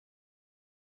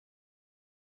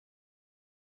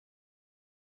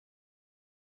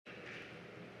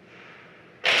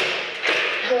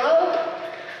Hello?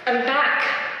 I'm back.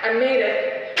 I made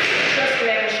it. Just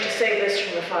managed to save this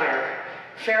from the fire.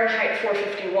 Fahrenheit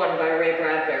 451 by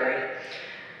Bradbury.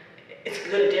 It's a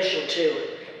good addition, too.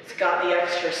 It's got the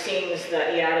extra scenes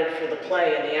that he added for the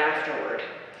play and the afterword.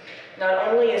 Not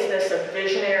only is this a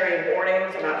visionary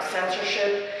warning about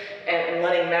censorship and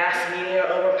letting mass media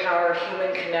overpower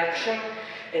human connection,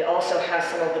 it also has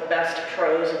some of the best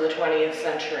prose of the 20th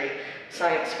century,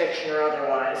 science fiction or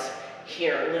otherwise.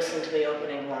 Here, listen to the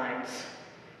opening lines.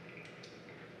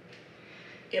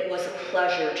 It was a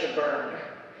pleasure to burn.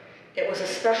 It was a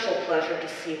special pleasure to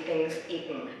see things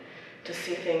eaten, to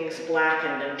see things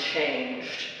blackened and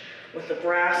changed, with the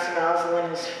brass nozzle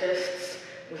in his fists,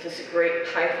 with his great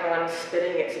python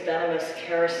spitting its venomous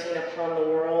kerosene upon the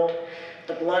world,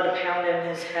 the blood pounded in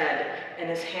his head, and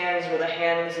his hands were the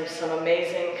hands of some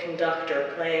amazing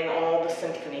conductor playing all the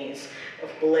symphonies of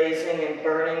blazing and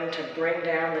burning to bring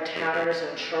down the tatters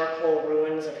and charcoal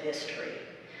ruins of history.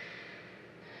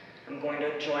 I'm going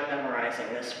to enjoy memorizing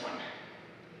this one.